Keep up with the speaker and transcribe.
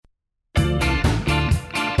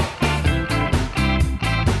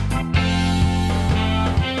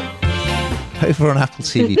Over on Apple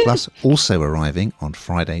TV Plus, also arriving on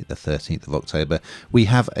Friday the 13th of October, we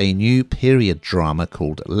have a new period drama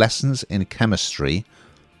called Lessons in Chemistry.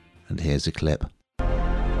 And here's a clip.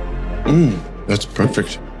 That's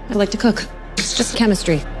perfect. I like to cook. It's just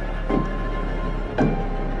chemistry.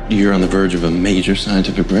 You're on the verge of a major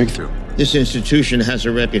scientific breakthrough. This institution has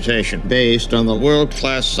a reputation based on the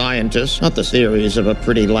world-class scientists, not the theories of a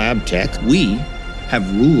pretty lab tech. We have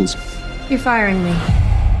rules. You're firing me.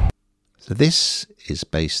 So this is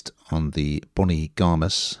based on the Bonnie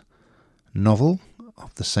Garmus novel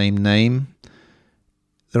of the same name.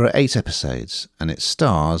 There are 8 episodes, and it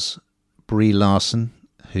stars Brie Larson,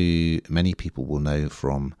 who many people will know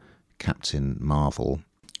from Captain Marvel.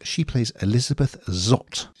 She plays Elizabeth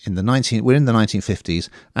Zott. We're in the 1950s,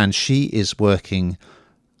 and she is working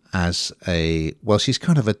as she's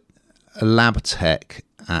kind of a lab tech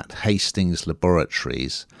at Hastings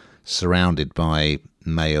Laboratories, surrounded by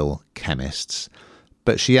male chemists.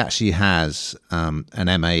 But she actually has an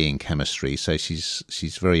MA in chemistry, so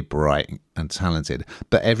she's very bright and talented.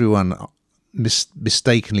 But everyone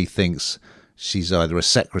mistakenly thinks she's either a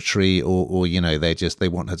secretary or they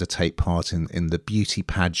want her to take part in the beauty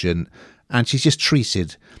pageant, and she's just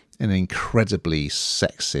treated in an incredibly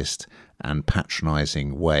sexist and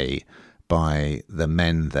patronising way by the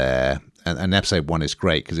men there. And episode 1 is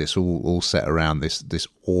great because it's all set around this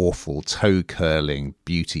awful toe-curling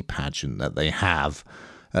beauty pageant that they have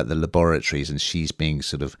at the laboratories, and she's being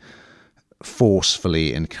sort of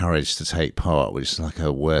forcefully encouraged to take part, which is like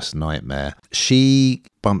her worst nightmare. She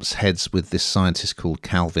bumps heads with this scientist called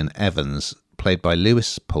Calvin Evans, played by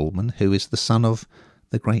Lewis Pullman, who is the son of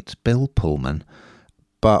the great Bill Pullman.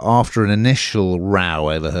 But after an initial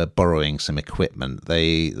row over her borrowing some equipment,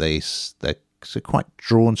 they're quite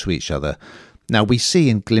drawn to each other. Now, we see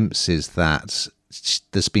in glimpses that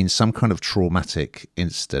there's been some kind of traumatic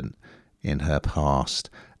incident in her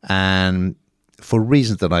past, and for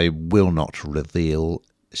reasons that I will not reveal,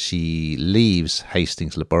 she leaves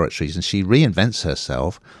Hastings Laboratories and she reinvents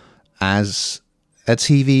herself as a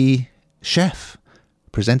TV chef,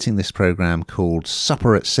 presenting this program called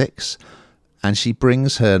Supper at 6, and she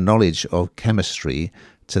brings her knowledge of chemistry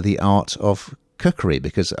to the art of cookery,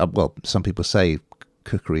 because some people say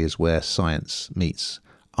cookery is where science meets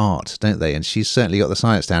art, don't they? And she's certainly got the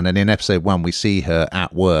science down. And in episode 1 we see her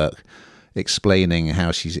at work explaining how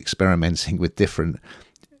she's experimenting with different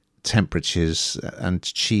temperatures and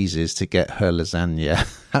cheeses to get her lasagna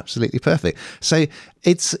absolutely perfect. So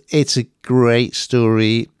it's a great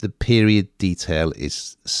story. The period detail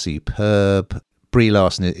is superb. Brie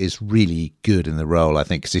Larson is really good in the role, I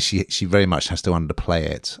think, because she very much has to underplay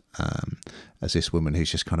it as this woman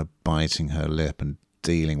who's just kind of biting her lip and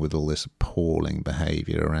dealing with all this appalling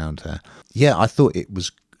behaviour around her. Yeah, I thought it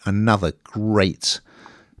was another great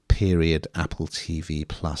period Apple TV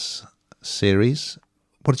Plus series.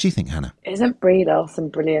 What did you think, Hannah? Isn't Brie Larson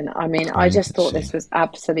brilliant? I mean, I just thought this was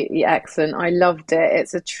absolutely excellent. I loved it.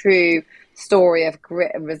 It's a true story of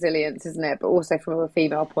grit and resilience, isn't it? But also from a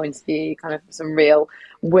female point of view, kind of some real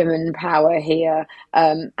women power here.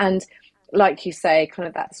 And like you say, kind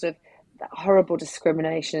of that sort of that horrible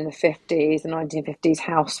discrimination in the 50s, the 1950s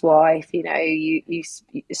housewife, you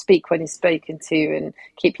speak when you're spoken to and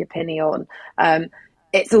keep your penny on.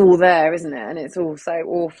 It's all there, isn't it? And it's all so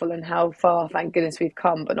awful, and how far, thank goodness, we've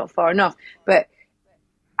come, but not far enough. But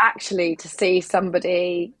actually to see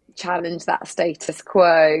somebody challenge that status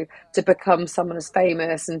quo, to become someone as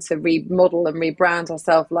famous and to remodel and rebrand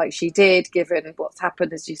herself like she did, given what's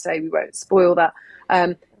happened, as you say, we won't spoil that,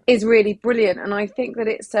 is really brilliant. And I think that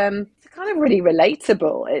it's kind of really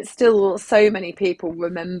relatable. It's still, so many people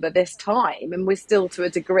remember this time, and we're still to a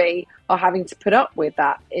degree are having to put up with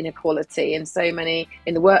that inequality in so many,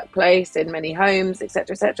 in the workplace, in many homes,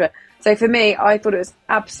 etc., etc. So for me, I thought it was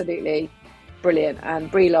absolutely brilliant,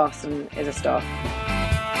 and Brie Larson is a star.